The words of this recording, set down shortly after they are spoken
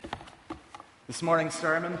This morning's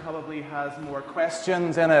sermon probably has more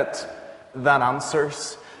questions in it than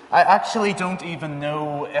answers. I actually don't even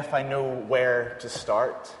know if I know where to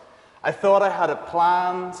start. I thought I had it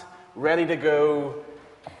planned, ready to go,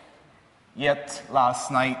 yet last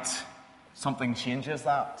night something changes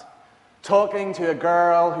that. Talking to a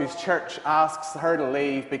girl whose church asks her to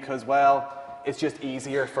leave because, well, it's just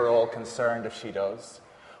easier for all concerned if she does.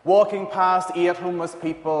 Walking past 8 homeless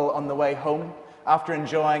people on the way home after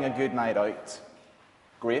enjoying a good night out.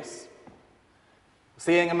 Grace.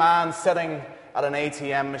 Seeing a man sitting at an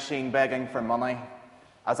ATM machine begging for money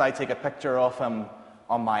as I take a picture of him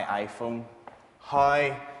on my iPhone.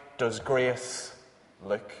 How does grace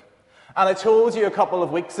look? And I told you a couple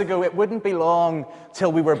of weeks ago it wouldn't be long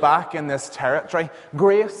till we were back in this territory.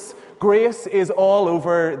 Grace is all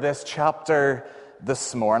over this chapter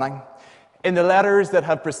this morning. In the letters that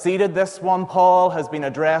have preceded this one, Paul has been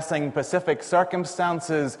addressing specific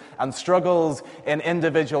circumstances and struggles in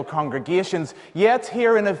individual congregations. Yet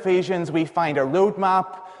here in Ephesians we find a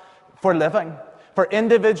roadmap for living, for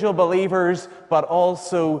individual believers, but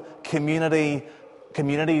also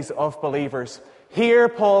communities of believers. Here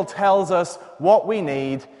Paul tells us what we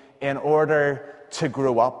need in order to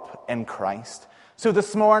grow up in Christ. So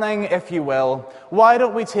this morning, if you will, why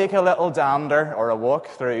don't we take a little dander or a walk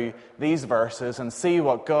through these verses and see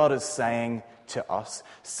what God is saying to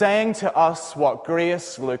us what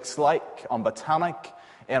grace looks like on Botanic,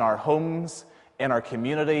 in our homes, in our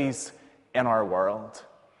communities, in our world.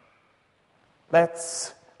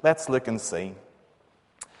 Let's look and see.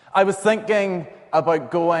 I was thinking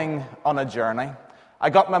about going on a journey.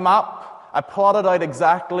 I got my map. I plotted out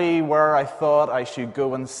exactly where I thought I should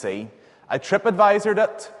go and see. I TripAdvisored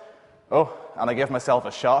it. Oh, and I gave myself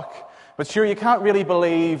a shock. But sure, you can't really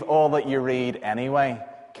believe all that you read anyway,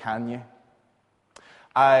 can you?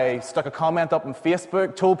 I stuck a comment up on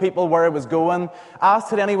Facebook, told people where I was going,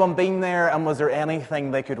 asked had anyone been there and was there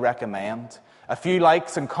anything they could recommend. A few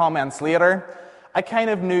likes and comments later, I kind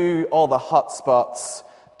of knew all the hot spots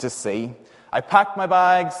to see. I packed my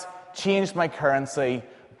bags, changed my currency,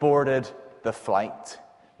 boarded the flight.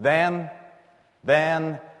 Then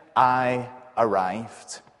I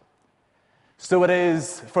arrived. So it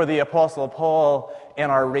is for the Apostle Paul in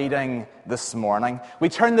our reading this morning. We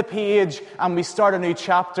turn the page and we start a new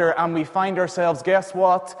chapter and we find ourselves, guess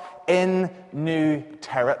what? In new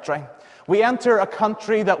territory. We enter a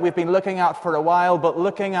country that we've been looking at for a while, but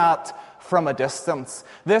looking at from a distance.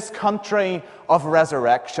 This country of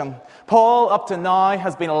resurrection. Paul, up to now,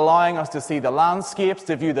 has been allowing us to see the landscapes,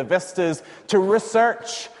 to view the vistas, to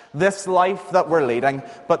research this life that we're leading.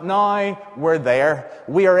 But now we're there.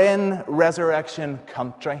 We are in resurrection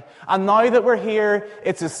country. And now that we're here,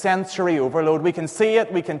 it's a sensory overload. We can see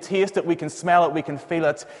it, we can taste it, we can smell it, we can feel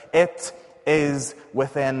it. It is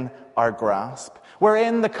within our grasp. We're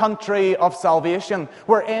in the country of salvation.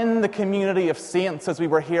 We're in the community of saints, as we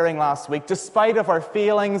were hearing last week, despite of our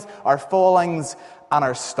failings, our fallings, and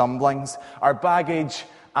our stumblings, our baggage,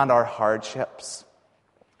 and our hardships.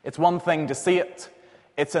 It's one thing to see it.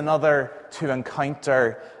 It's another to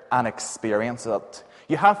encounter and experience it.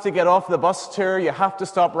 You have to get off the bus tour, you have to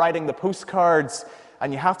stop writing the postcards,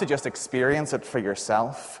 and you have to just experience it for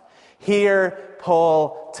yourself. Here,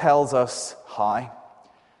 Paul tells us how.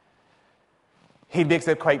 He makes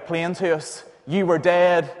it quite plain to us. You were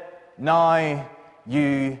dead, now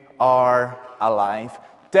you are alive.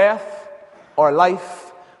 Death or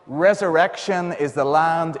life, resurrection is the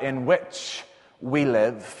land in which we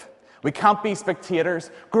live. We can't be spectators.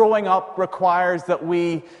 Growing up requires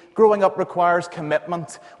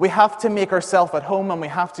commitment. We have to make ourselves at home and we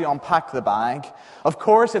have to unpack the bag. Of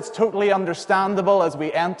course, it's totally understandable as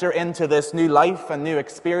we enter into this new life and new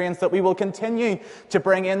experience that we will continue to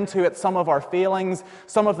bring into it some of our failings,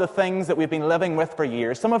 some of the things that we've been living with for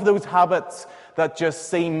years, some of those habits that just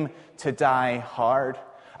seem to die hard.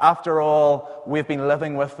 After all, we've been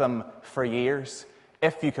living with them for years,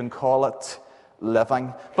 if you can call it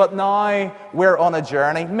living. But now we're on a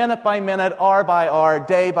journey, minute by minute, hour by hour,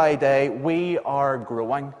 day by day. We are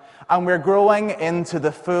growing. And we're growing into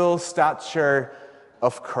the full stature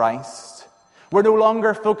of Christ. We're no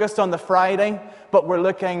longer focused on the Friday, but we're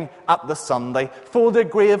looking at the Sunday. Folded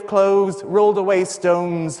grave clothes, rolled away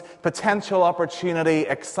stones, potential opportunity,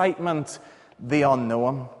 excitement, the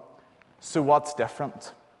unknown. So what's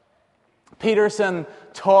different? Peterson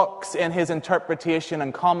talks in his interpretation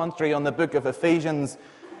and commentary on the book of Ephesians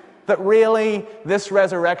that really this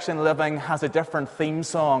resurrection living has a different theme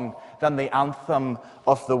song than the anthem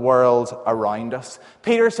of the world around us.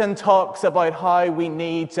 Peterson talks about how we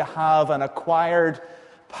need to have an acquired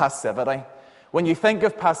passivity. When you think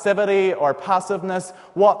of passivity or passiveness,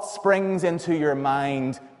 what springs into your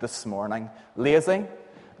mind this morning? Lazy?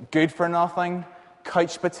 Good for nothing?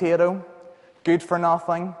 Couch potato? Good for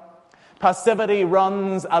nothing? Passivity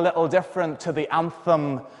runs a little different to the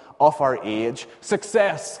anthem of our age.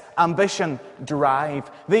 Success, ambition,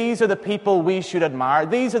 drive. These are the people we should admire.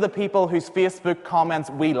 These are the people whose Facebook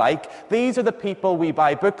comments we like. These are the people we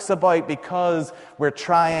buy books about because we're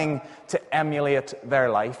trying to emulate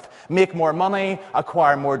their life. Make more money,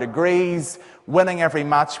 acquire more degrees, winning every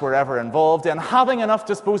match we're ever involved in, having enough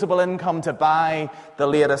disposable income to buy the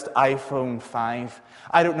latest iPhone 5.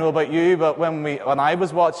 I don't know about you, but when I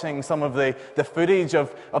was watching some of the footage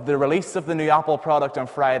of the release of the new Apple product on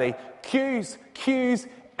Friday, queues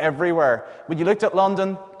everywhere. When you looked at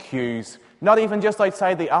London, queues. Not even just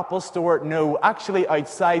outside the Apple store, no, actually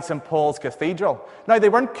outside St. Paul's Cathedral. Now, they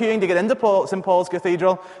weren't queuing to get into St. Paul's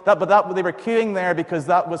Cathedral, but they were queuing there because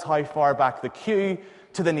that was how far back the queue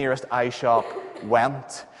to the nearest iShop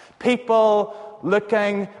went. People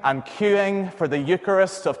looking and queuing for the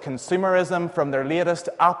Eucharist of consumerism from their latest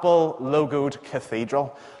Apple-logoed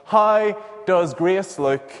cathedral. How does grace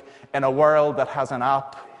look in a world that has an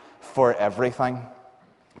app for everything?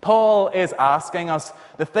 Paul is asking us,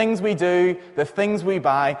 the things we do, the things we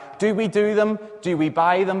buy, do we do them? Do we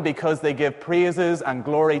buy them because they give praises and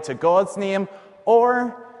glory to God's name?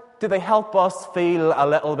 Or do they help us feel a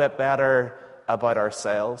little bit better about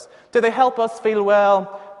ourselves? Do they help us feel,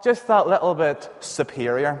 well, just that little bit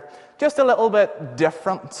superior, just a little bit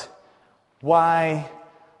different? Why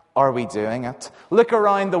are we doing it? Look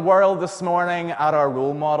around the world this morning at our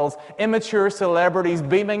role models, immature celebrities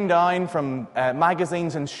beaming down from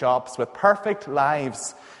magazines and shops with perfect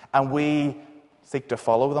lives, and we seek to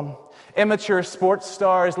follow them. Immature sports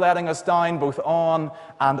stars letting us down both on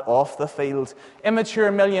and off the field.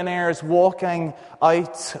 Immature millionaires walking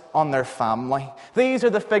out on their family. These are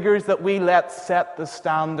the figures that we let set the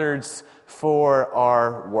standards for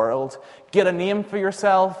our world. Get a name for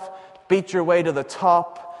yourself, beat your way to the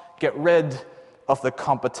top, get rid of the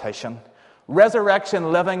competition.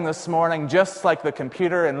 Resurrection living this morning, just like the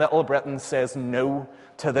computer in Little Britain, says no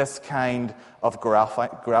to this kind of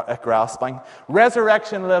grasping.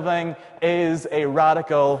 Resurrection living is a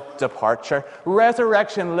radical departure.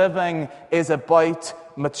 Resurrection living is about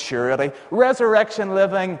maturity. Resurrection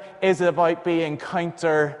living is about being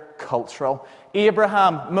counter-cultural.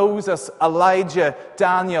 Abraham, Moses, Elijah,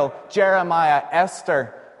 Daniel, Jeremiah,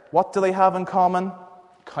 Esther, what do they have in common?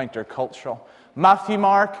 Counter-cultural. Matthew,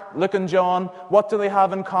 Mark, Luke and John, what do they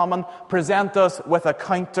have in common? Present us with a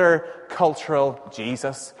counter-cultural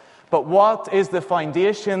Jesus. But what is the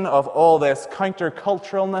foundation of all this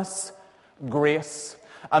counter-culturalness? Grace.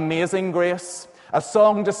 Amazing grace. A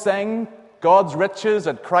song to sing, God's riches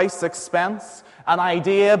at Christ's expense. An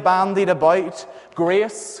idea bandied about,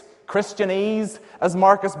 grace, Christianese, as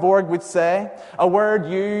Marcus Borg would say. A word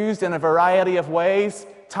used in a variety of ways.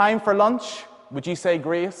 Time for lunch, would you say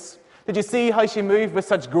grace? Did you see how she moved with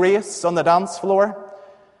such grace on the dance floor?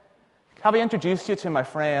 Have I introduced you to my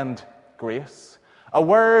friend, Grace? A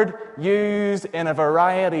word used in a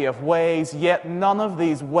variety of ways, yet none of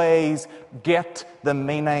these ways get the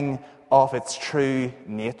meaning of its true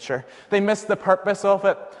nature. They miss the purpose of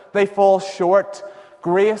it. They fall short.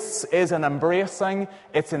 Grace is an embracing.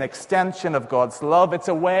 It's an extension of God's love. It's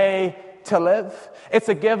a way to live. It's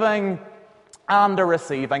a giving and a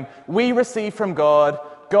receiving. We receive from God.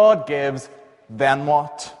 God gives, then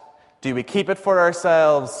what? Do we keep it for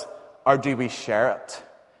ourselves or do we share it?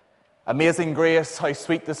 Amazing grace, how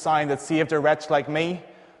sweet the sound that saved a wretch like me.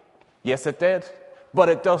 Yes, it did. But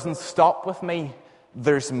it doesn't stop with me.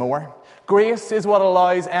 There's more. Grace is what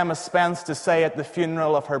allows Emma Spence to say at the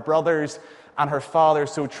funeral of her brothers and her father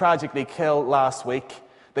so tragically killed last week,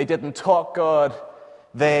 they didn't talk God,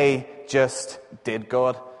 they just did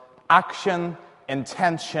God. Action,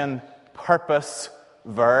 intention, purpose,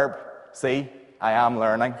 verb. See, I am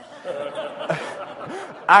learning.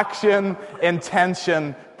 Action,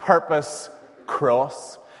 intention, purpose,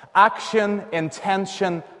 cross. Action,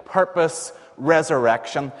 intention, purpose,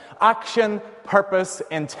 resurrection. Action, purpose,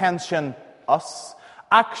 intention, us.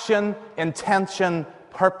 Action, intention,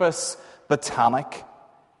 purpose, botanic.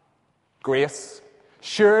 Grace.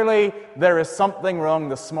 Surely there is something wrong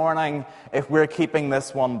this morning if we're keeping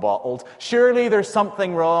this one bottled. Surely there's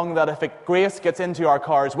something wrong that if Grace gets into our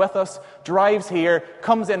cars with us, drives here,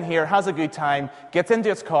 comes in here, has a good time, gets into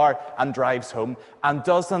its car and drives home, and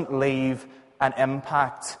doesn't leave an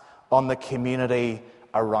impact on the community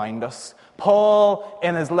around us. Paul,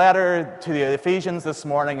 in his letter to the Ephesians this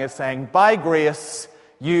morning, is saying, by grace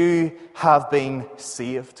you have been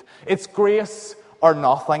saved. It's grace or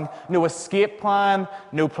nothing. No escape plan,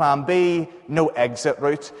 no plan B, no exit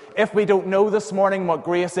route. If we don't know this morning what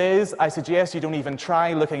grace is, I suggest you don't even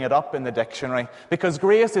try looking it up in the dictionary, because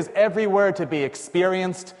grace is everywhere to be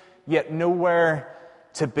experienced, yet nowhere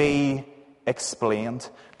to be explained.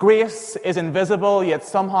 Grace is invisible, yet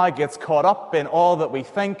somehow gets caught up in all that we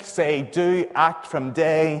think, say, do, act from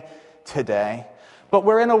day to day. But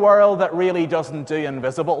we're in a world that really doesn't do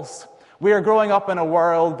invisibles. We are growing up in a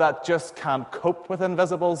world that just can't cope with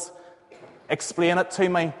invisibles. Explain it to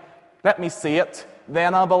me. Let me see it.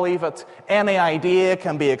 Then I'll believe it. Any idea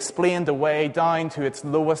can be explained away down to its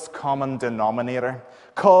lowest common denominator.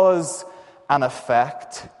 Cause and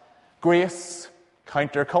effect. Grace,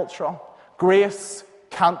 countercultural. Grace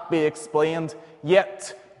can't be explained,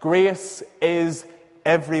 yet grace is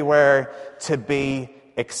everywhere to be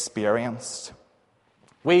experienced.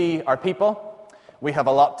 We are people. We have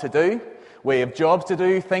a lot to do. We have jobs to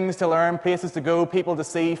do, things to learn, places to go, people to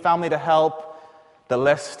see, family to help. The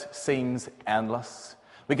list seems endless.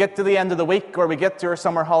 We get to the end of the week or we get to our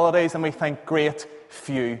summer holidays and we think, great,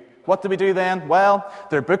 phew. What do we do then? Well,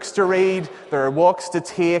 there are books to read, there are walks to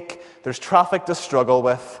take, there's traffic to struggle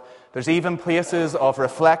with, there's even places of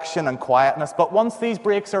reflection and quietness. But once these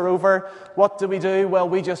breaks are over, what do? Well,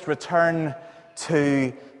 we just return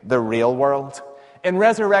to the real world. In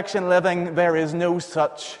resurrection living, there is no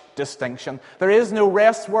such distinction. There is no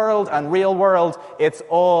rest world and real world. It's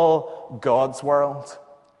all God's world.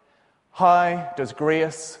 How does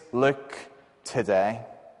grace look today?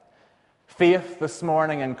 Faith this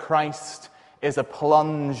morning in Christ is a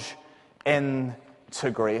plunge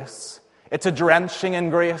into grace. It's a drenching in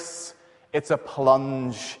grace. It's a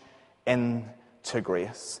plunge into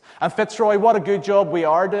grace. And Fitzroy, what a good job we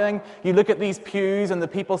are doing. You look at these pews and the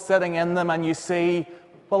people sitting in them and you see,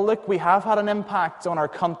 well, look, we have had an impact on our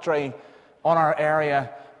country, on our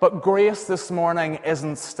area. But grace this morning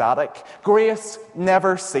isn't static. Grace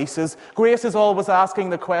never ceases. Grace is always asking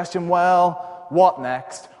the question, well, what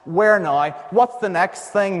next? Where now? What's the next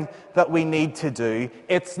thing that we need to do?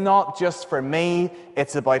 It's not just for me.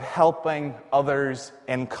 It's about helping others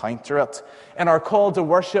encounter it. In our call to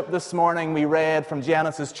worship this morning, we read from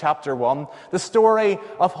Genesis chapter 1, the story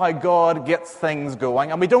of how God gets things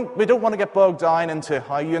going. And we don't want to get bogged down into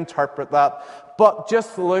how you interpret that, but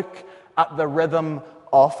just look at the rhythm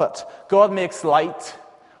of it. God makes light.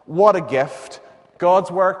 What a gift. God's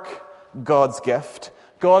work, God's gift.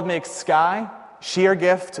 God makes sky. Sheer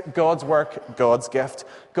gift, God's work, God's gift.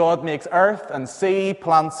 God makes earth and sea,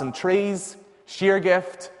 plants and trees. Sheer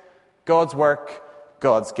gift, God's work,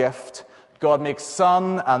 God's gift. God makes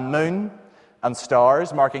sun and moon and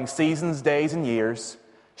stars, marking seasons, days and years.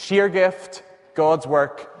 Sheer gift, God's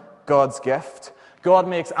work, God's gift. God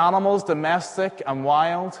makes animals domestic and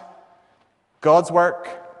wild. God's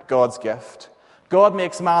work, God's gift. God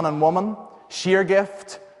makes man and woman. Sheer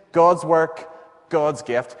gift, God's work, God's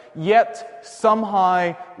gift. Yet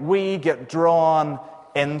somehow we get drawn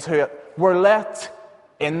into it. We're let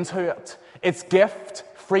into it. It's gift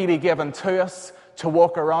freely given to us to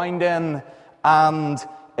walk around in and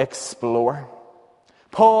explore.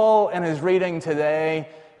 Paul, in his reading today,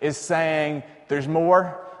 is saying there's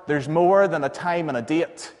more. There's more than a time and a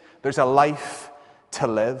date. There's a life to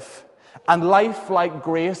live. And life, like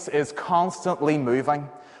grace, is constantly moving.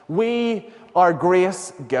 We are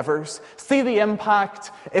grace givers. See the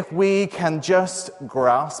impact if we can just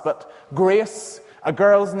grasp it. Grace, a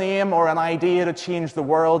girl's name or an idea to change the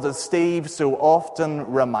world, as Steve so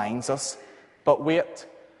often reminds us. But wait,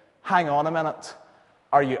 hang on a minute.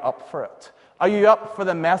 Are you up for it? Are you up for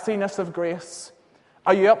the messiness of grace?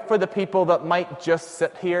 Are you up for the people that might just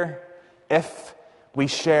sit here if we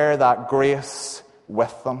share that grace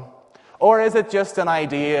with them? Or is it just an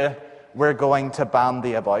idea we're going to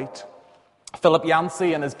bandy about? Philip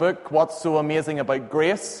Yancey, in his book, What's So Amazing About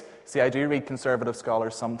Grace? See, I do read conservative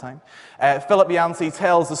scholars sometimes. Philip Yancey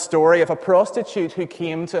tells the story of a prostitute who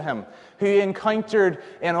came to him, who he encountered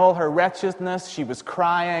in all her wretchedness. She was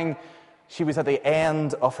crying. She was at the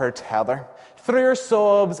end of her tether. Through her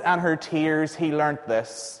sobs and her tears, he learnt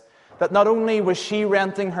this, that not only was she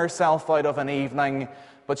renting herself out of an evening,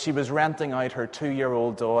 but she was renting out her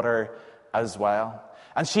 2-year-old daughter as well.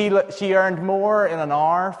 And she earned more in an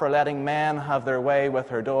hour for letting men have their way with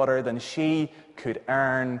her daughter than she could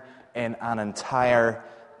earn in an entire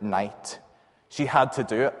night. She had to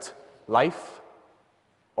do it. Life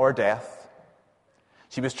or death.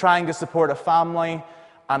 She was trying to support a family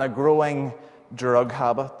and a growing drug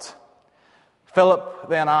habit. Philip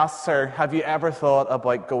then asks her, have you ever thought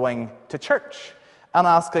about going to church and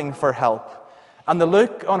asking for help? And the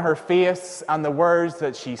look on her face and the words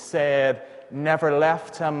that she said never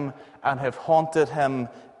left him and have haunted him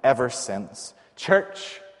ever since.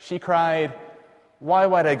 Church, she cried, why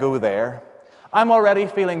would I go there? I'm already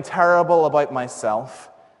feeling terrible about myself.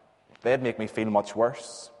 They'd make me feel much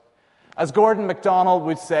worse. As Gordon MacDonald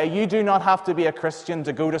would say, you do not have to be a Christian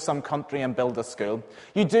to go to some country and build a school.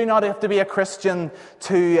 You do not have to be a Christian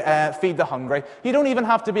to feed the hungry. You don't even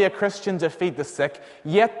have to be a Christian to feed the sick.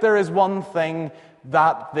 Yet there is one thing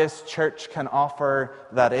that this church can offer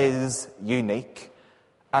that is unique,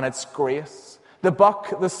 and it's grace. The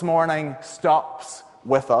buck this morning stops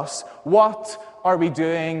with us. What are we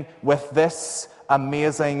doing with this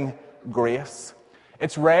amazing grace?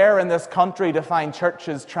 It's rare in this country to find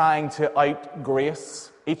churches trying to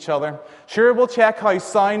out-grace each other. Sure, we'll check how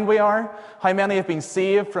sound we are, how many have been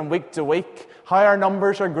saved from week to week, how our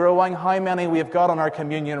numbers are growing, how many we have got on our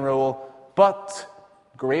communion roll. But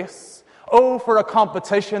grace? Oh, for a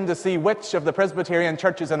competition to see which of the Presbyterian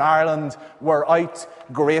churches in Ireland were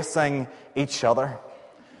out-gracing each other.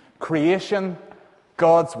 Creation,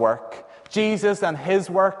 God's work. Jesus and his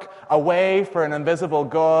work, a way for an invisible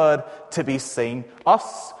God to be seen.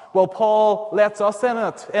 Us, well, Paul lets us in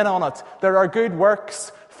on it. There are good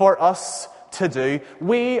works for us to do.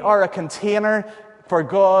 We are a container for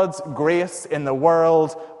God's grace in the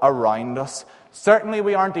world around us. Certainly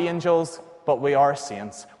we aren't angels, but we are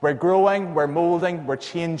saints. We're growing, we're molding, we're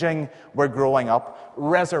changing, we're growing up.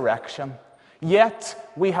 Resurrection. Yet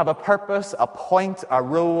we have a purpose, a point, a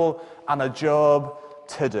role, and a job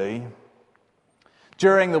to do.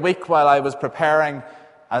 During the week while I was preparing,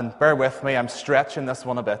 and bear with me, I'm stretching this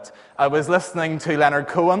one a bit, I was listening to Leonard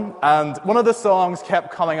Cohen, and one of the songs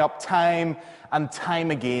kept coming up time and time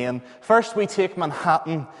again. First we take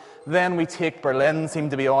Manhattan, then we take Berlin, seemed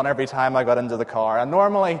to be on every time I got into the car. And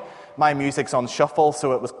normally my music's on shuffle,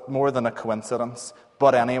 so it was more than a coincidence.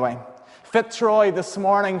 But anyway, Fitzroy this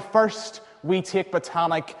morning, first we take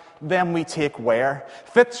Botanic, then we take Ware.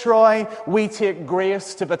 Fitzroy, we take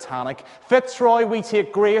grace to Botanic. Fitzroy, we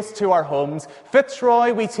take grace to our homes.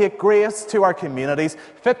 Fitzroy, we take grace to our communities.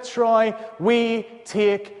 Fitzroy, we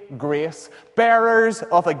take grace. Bearers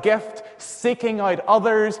of a gift, seeking out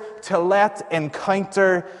others to let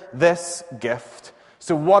encounter this gift.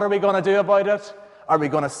 So what are we going to do about it? Are we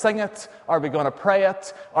going to sing it? Are we going to pray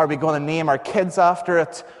it? Are we going to name our kids after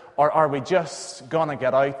it? Or are we just going to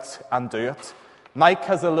get out and do it? Nike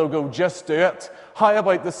has a logo, just do it. How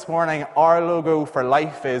about this morning, our logo for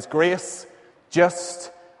life is grace,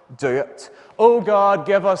 just do it. Oh God,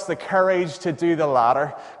 give us the courage to do the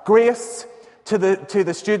latter. Grace to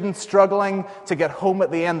the student struggling to get home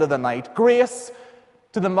at the end of the night. Grace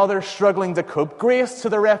to the mother struggling to cope. Grace to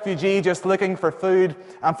the refugee just looking for food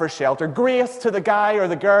and for shelter. Grace to the guy or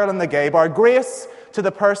the girl in the gay bar. Grace to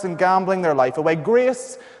the person gambling their life away.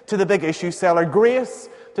 Grace to the big issue seller. Grace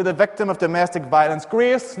to the victim of domestic violence.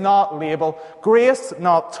 Grace, not label. Grace,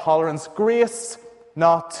 not tolerance. Grace,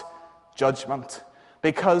 not judgment.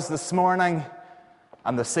 Because this morning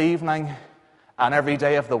and this evening and every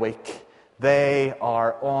day of the week, they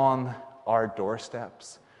are on our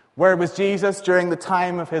doorsteps. Where was Jesus during the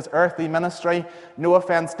time of his earthly ministry? No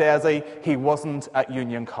offense, Desi, he wasn't at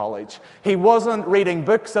Union College. He wasn't reading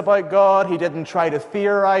books about God. He didn't try to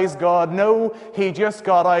theorize God. No, he just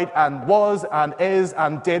got out and was and is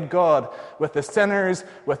and did God with the sinners,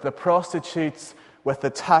 with the prostitutes, with the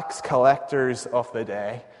tax collectors of the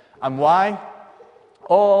day. And why?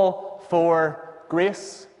 All for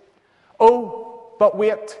grace. Oh, but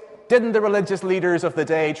wait, didn't the religious leaders of the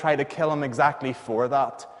day try to kill him exactly for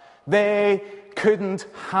that? They couldn't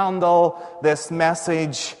handle this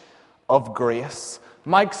message of grace.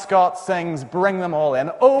 Mike Scott sings, "Bring them all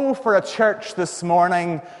in." Oh, for a church this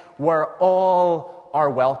morning where all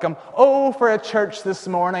are welcome. Oh, for a church this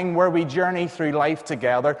morning where we journey through life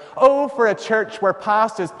together. Oh, for a church where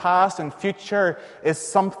past is past and future is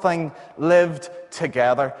something lived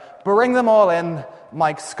together. Bring them all in,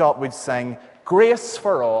 Mike Scott would sing. Grace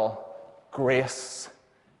for all. Grace.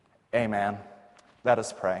 Amen. Let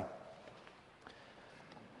us pray.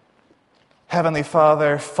 Heavenly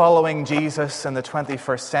Father, following Jesus in the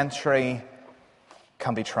 21st century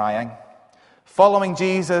can be trying. Following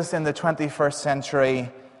Jesus in the 21st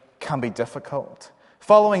century can be difficult.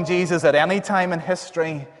 Following Jesus at any time in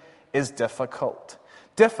history is difficult.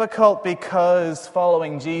 Difficult because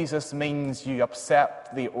following Jesus means you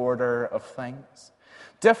upset the order of things.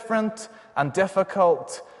 Different and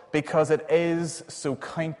difficult because it is so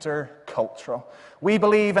counter-cultural. We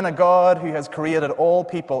believe in a God who has created all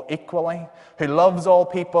people equally, who loves all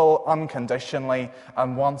people unconditionally,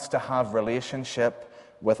 and wants to have relationship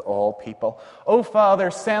with all people. Oh,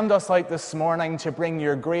 Father, send us out this morning to bring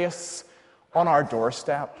your grace on our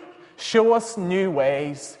doorstep. Show us new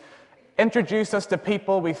ways. Introduce us to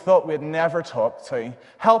people we thought we'd never talk to.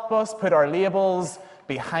 Help us put our labels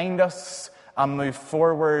behind us and move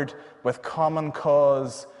forward with common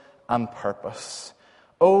cause and purpose.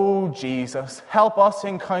 Oh, Jesus, help us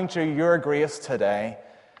encounter your grace today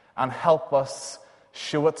and help us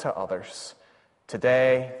show it to others.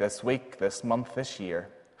 Today, this week, this month, this year,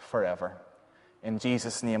 forever. In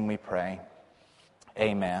Jesus' name we pray.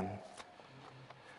 Amen.